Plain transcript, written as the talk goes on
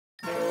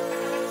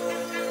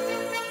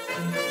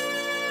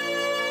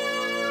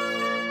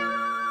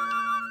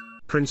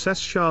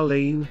Princess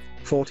Charlene,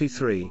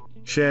 43,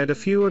 shared a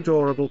few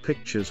adorable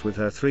pictures with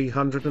her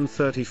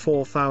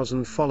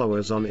 334,000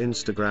 followers on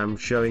Instagram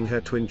showing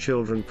her twin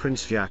children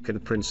Prince Jack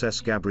and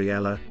Princess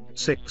Gabriella,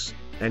 6,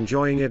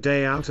 enjoying a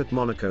day out at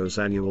Monaco's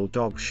annual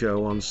dog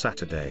show on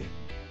Saturday.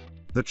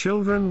 The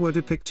children were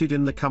depicted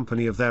in the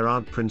company of their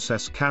aunt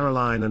Princess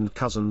Caroline and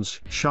cousins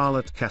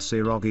Charlotte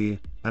Casiroghi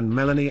and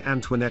Melanie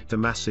Antoinette de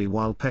Massy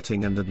while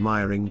petting and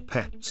admiring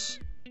pets.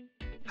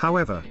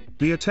 However,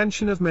 the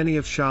attention of many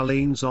of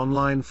Charlene's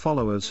online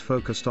followers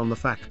focused on the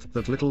fact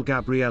that little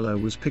Gabriella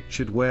was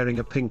pictured wearing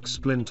a pink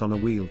splint on a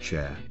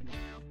wheelchair.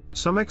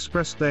 Some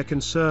expressed their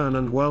concern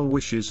and well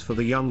wishes for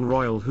the young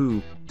royal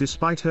who,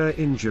 despite her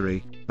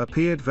injury,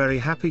 appeared very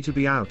happy to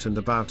be out and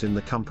about in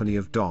the company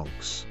of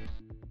dogs.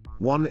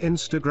 One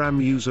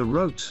Instagram user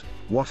wrote,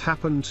 "What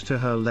happened to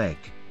her leg?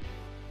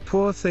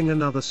 Poor thing,"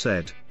 another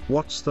said,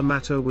 "What's the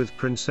matter with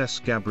Princess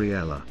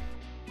Gabriella?"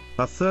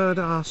 A third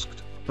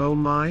asked, "Oh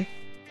my?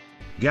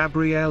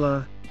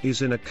 Gabriella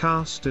is in a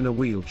cast in a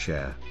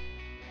wheelchair.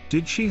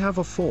 Did she have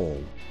a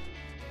fall?"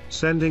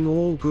 Sending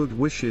all good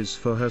wishes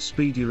for her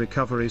speedy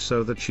recovery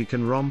so that she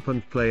can romp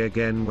and play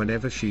again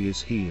whenever she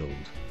is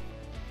healed.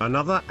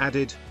 Another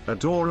added,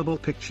 "Adorable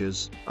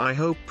pictures, I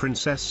hope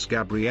Princess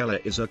Gabriella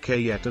is okay."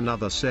 Yet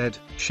another said,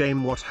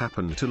 "Shame what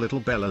happened to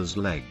little Bella's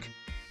leg."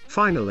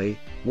 Finally,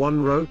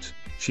 one wrote,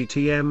 "She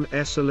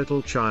TMS a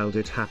little child,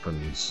 it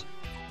happens.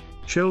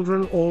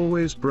 Children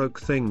always broke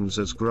things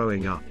as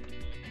growing up.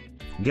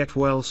 Get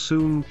well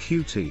soon,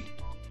 cutie."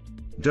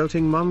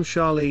 Doting mum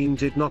Charlene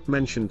did not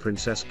mention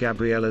Princess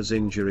Gabriella's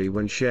injury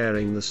when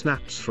sharing the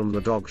snaps from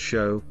the dog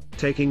show,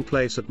 taking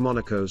place at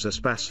Monaco's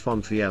Espace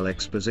Fontvielle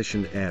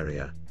exposition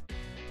area.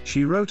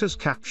 She wrote as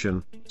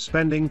caption,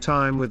 "Spending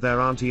time with their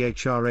auntie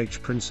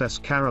HRH Princess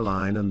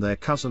Caroline and their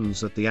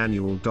cousins at the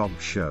annual dog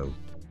show."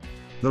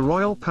 The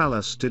royal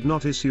palace did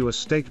not issue a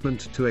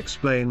statement to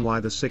explain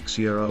why the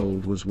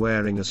 6-year-old was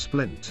wearing a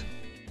splint.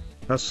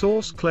 A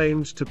source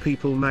claimed to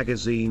People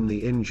magazine the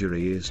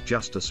injury is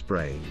just a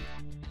sprain.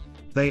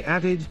 They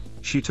added,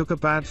 "She took a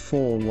bad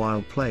fall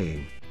while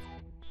playing."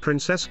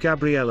 Princess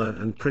Gabriella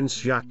and Prince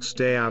Jacques'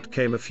 day out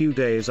came a few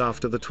days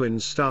after the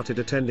twins started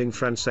attending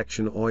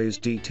Franssection Ois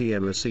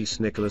DTMSIS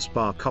Nicolas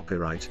Bar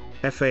Copyright,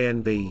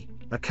 FANB,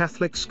 a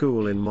Catholic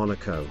school in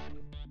Monaco.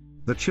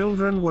 The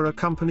children were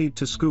accompanied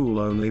to school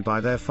only by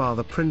their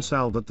father Prince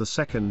Albert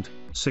II,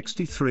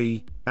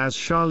 63, as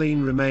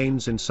Charlene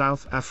remains in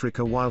South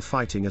Africa while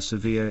fighting a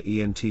severe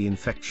ENT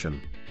infection.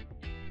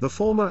 The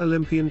former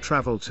Olympian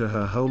traveled to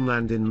her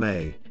homeland in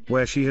May,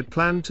 where she had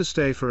planned to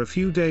stay for a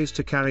few days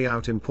to carry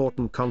out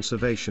important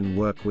conservation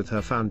work with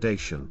her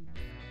foundation.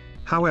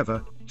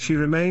 However, she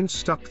remained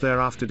stuck there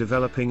after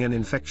developing an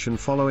infection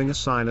following a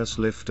sinus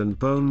lift and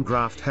bone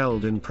graft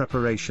held in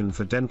preparation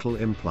for dental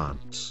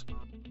implants.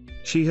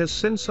 She has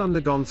since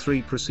undergone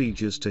 3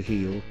 procedures to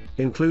heal,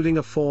 including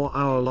a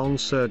 4-hour-long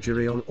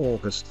surgery on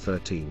August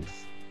 13.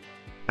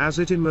 As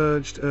it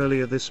emerged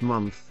earlier this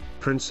month,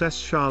 Princess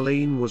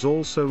Charlene was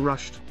also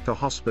rushed to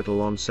hospital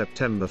on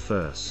September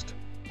 1.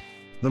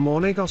 The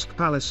Monégasque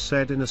Palace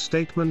said in a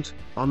statement,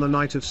 "On the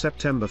night of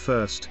September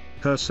 1,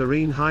 Her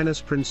Serene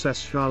Highness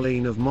Princess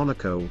Charlene of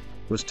Monaco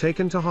was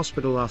taken to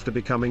hospital after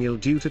becoming ill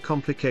due to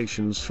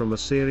complications from a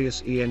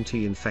serious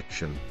ENT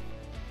infection.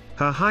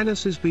 Her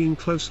Highness is being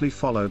closely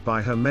followed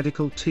by her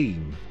medical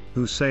team,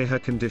 who say her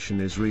condition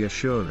is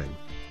reassuring."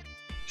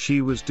 She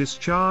was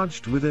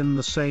discharged within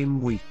the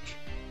same week.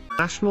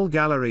 National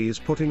Gallery is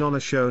putting on a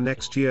show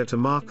next year to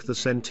mark the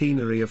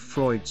centenary of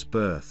Freud's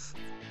birth.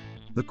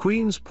 The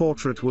Queen's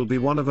portrait will be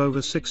one of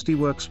over 60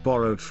 works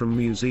borrowed from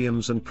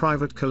museums and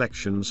private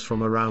collections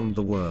from around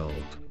the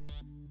world.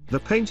 The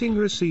painting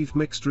received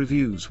mixed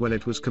reviews when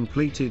it was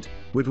completed,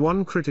 with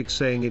one critic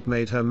saying it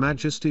made Her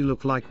Majesty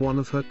look like one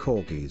of her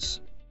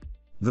corgis.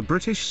 The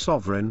British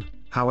sovereign,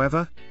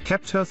 however,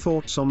 kept her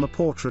thoughts on the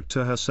portrait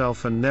to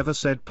herself and never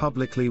said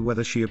publicly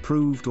whether she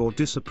approved or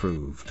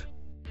disapproved.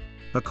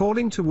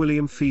 According to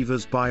William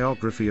Fever's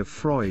biography of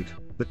Freud,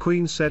 the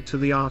Queen said to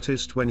the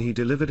artist when he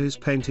delivered his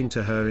painting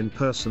to her in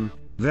person,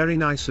 "Very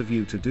nice of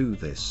you to do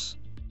this.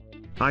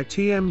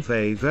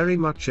 Very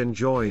much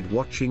enjoyed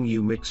watching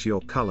you mix your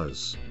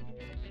colors."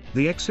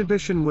 The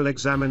exhibition will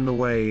examine the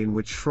way in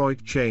which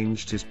Freud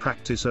changed his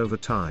practice over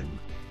time.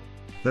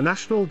 The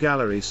National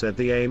Gallery said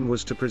the aim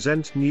was to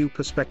present new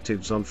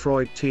perspectives on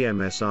Freud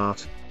TMS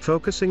art,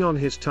 focusing on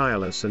his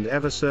tireless and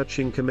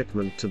ever-searching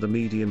commitment to the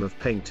medium of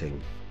painting.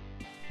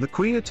 The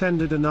Queen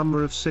attended a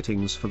number of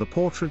sittings for the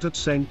portrait at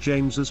St.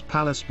 James's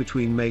Palace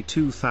between May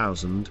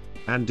 2000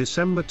 and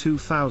December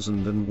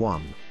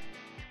 2001.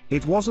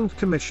 It wasn't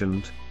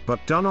commissioned,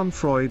 but done on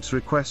Freud's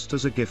request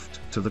as a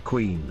gift to the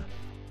Queen.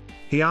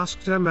 He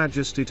asked Her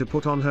Majesty to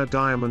put on her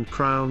diamond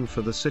crown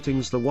for the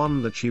sittings, the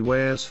one that she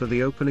wears for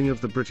the opening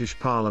of the British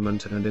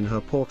Parliament and in her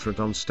portrait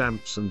on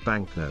stamps and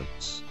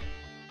banknotes.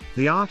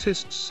 The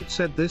artists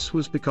said this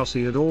was because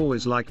he had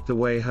always liked the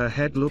way her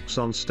head looks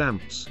on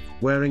stamps,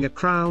 wearing a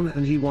crown,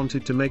 and he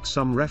wanted to make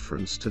some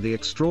reference to the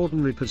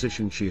extraordinary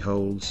position she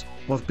holds,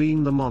 of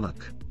being the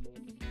monarch.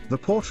 The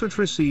portrait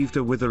received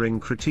a withering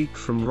critique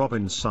from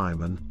Robin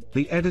Simon,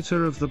 the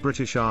editor of the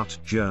British Art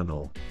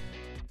Journal.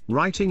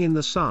 Writing in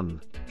The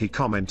Sun, he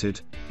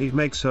commented, "It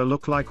makes her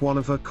look like one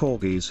of her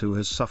corgis who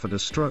has suffered a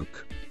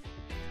stroke.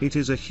 It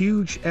is a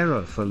huge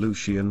error for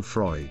Lucian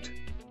Freud.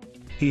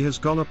 He has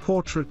gone a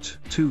portrait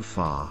too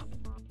far."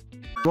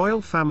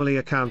 Royal family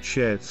account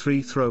shared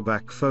 3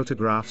 throwback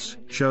photographs,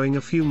 showing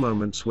a few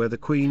moments where the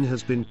Queen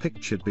has been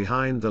pictured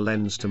behind the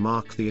lens to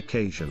mark the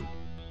occasion.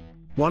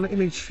 One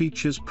image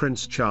features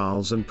Prince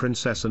Charles and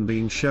Princess Anne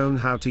being shown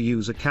how to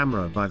use a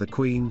camera by the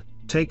Queen,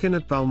 taken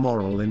at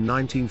Balmoral in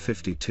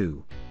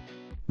 1952.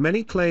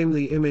 Many claim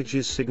the image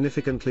is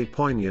significantly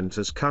poignant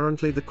as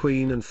currently the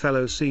Queen and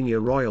fellow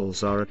senior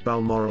royals are at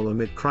Balmoral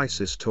amid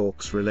crisis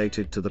talks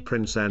related to the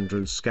Prince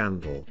Andrew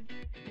scandal.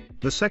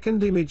 The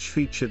second image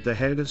featured the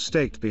head of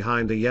state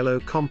behind a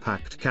yellow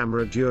compact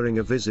camera during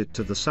a visit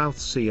to the South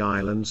Sea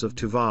islands of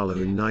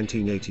Tuvalu in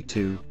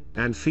 1982,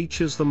 and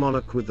features the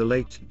monarch with the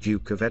late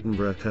Duke of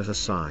Edinburgh at her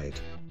side.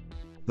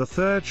 The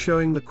third,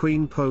 showing the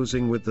Queen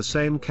posing with the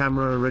same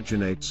camera,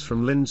 originates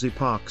from Lindsay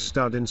Park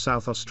Stud in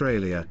South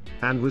Australia,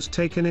 and was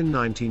taken in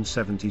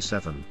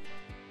 1977.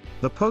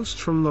 The post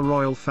from the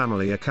royal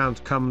family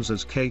account comes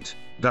as Kate,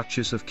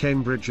 Duchess of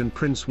Cambridge, and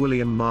Prince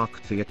William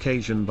marked the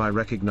occasion by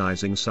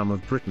recognising some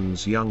of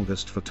Britain's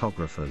youngest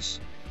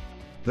photographers.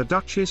 The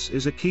Duchess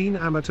is a keen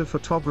amateur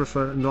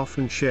photographer and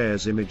often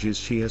shares images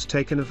she has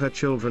taken of her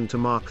children to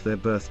mark their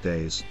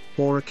birthdays,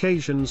 or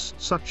occasions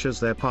such as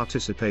their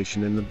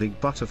participation in the Big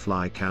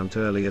Butterfly Count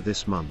earlier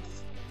this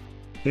month.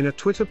 In a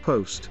Twitter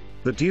post,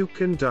 the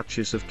Duke and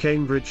Duchess of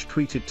Cambridge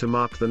tweeted to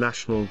mark the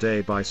National Day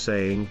by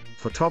saying,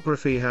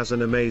 "Photography has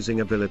an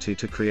amazing ability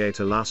to create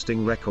a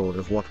lasting record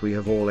of what we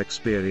have all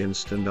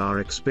experienced and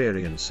are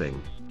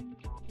experiencing.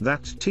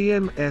 That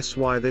TMS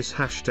why this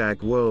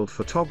hashtag World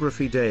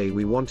Photography Day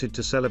we wanted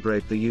to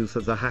celebrate the youth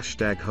of the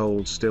hashtag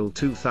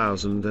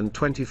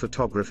 #HoldStill2020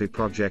 photography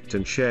project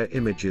and share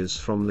images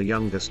from the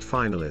youngest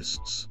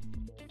finalists."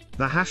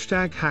 The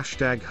hashtag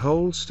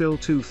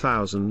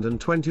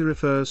 #HoldStill2020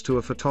 refers to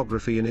a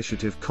photography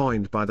initiative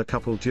coined by the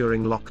couple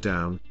during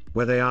lockdown,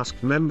 where they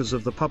asked members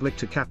of the public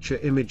to capture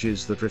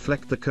images that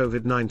reflect the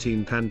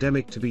COVID-19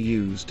 pandemic to be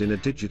used in a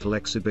digital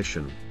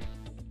exhibition.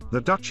 The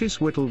Duchess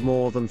whittled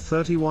more than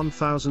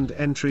 31,000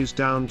 entries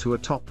down to a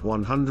top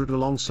 100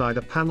 alongside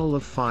a panel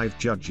of 5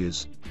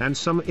 judges, and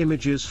some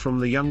images from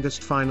the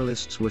youngest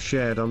finalists were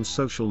shared on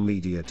social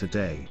media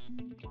today.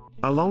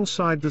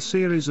 Alongside the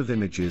series of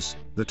images,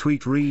 the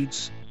tweet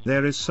reads,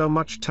 "There is so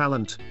much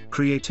talent,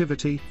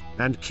 creativity,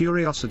 and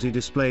curiosity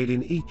displayed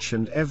in each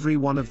and every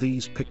one of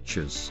these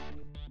pictures."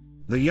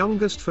 The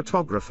youngest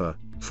photographer,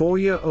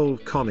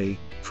 4-year-old Connie,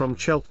 from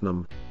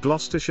Cheltenham,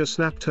 Gloucestershire,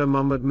 snapped her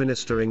mum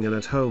administering an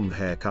at-home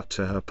haircut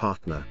to her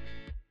partner.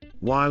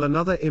 While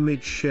another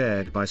image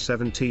shared by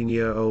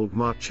 17-year-old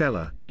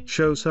Marcella,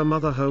 shows her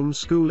mother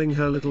homeschooling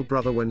her little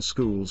brother when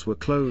schools were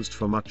closed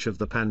for much of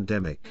the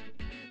pandemic.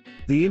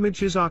 The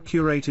images are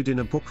curated in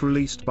a book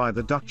released by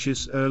the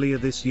Duchess earlier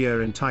this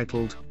year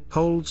entitled,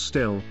 "Hold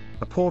Still,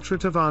 A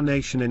Portrait of Our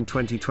Nation in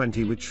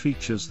 2020", which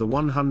features the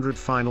 100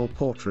 final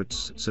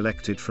portraits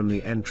selected from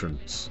the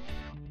entrants.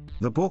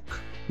 The book,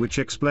 which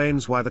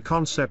explains why the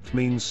concept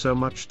means so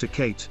much to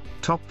Kate,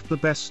 topped the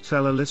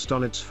bestseller list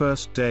on its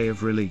first day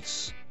of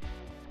release.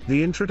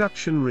 The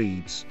introduction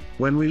reads,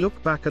 "When we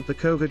look back at the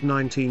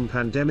COVID-19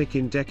 pandemic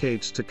in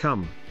decades to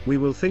come, we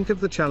will think of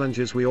the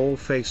challenges we all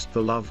faced,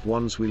 the loved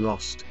ones we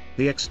lost,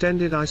 the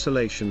extended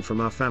isolation from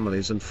our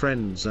families and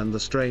friends, and the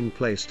strain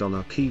placed on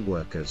our key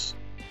workers.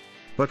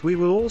 But we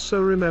will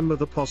also remember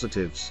the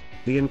positives,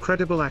 the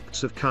incredible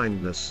acts of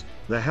kindness,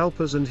 the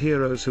helpers and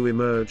heroes who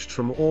emerged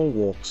from all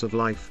walks of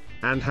life,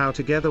 and how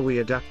together we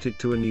adapted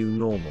to a new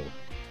normal.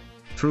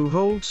 Through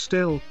Hold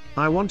Still,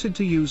 I wanted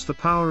to use the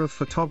power of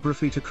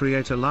photography to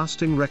create a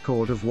lasting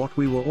record of what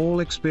we were all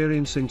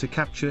experiencing, to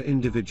capture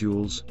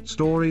individuals,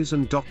 stories,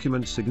 and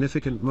document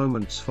significant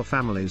moments for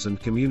families and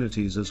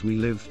communities as we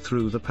lived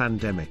through the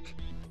pandemic."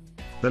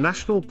 The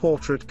National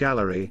Portrait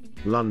Gallery,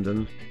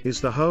 London,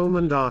 is the home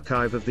and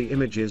archive of the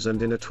images,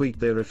 and in a tweet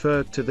they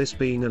referred to this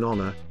being an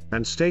honour,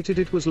 and stated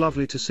it was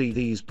lovely to see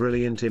these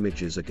brilliant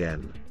images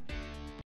again.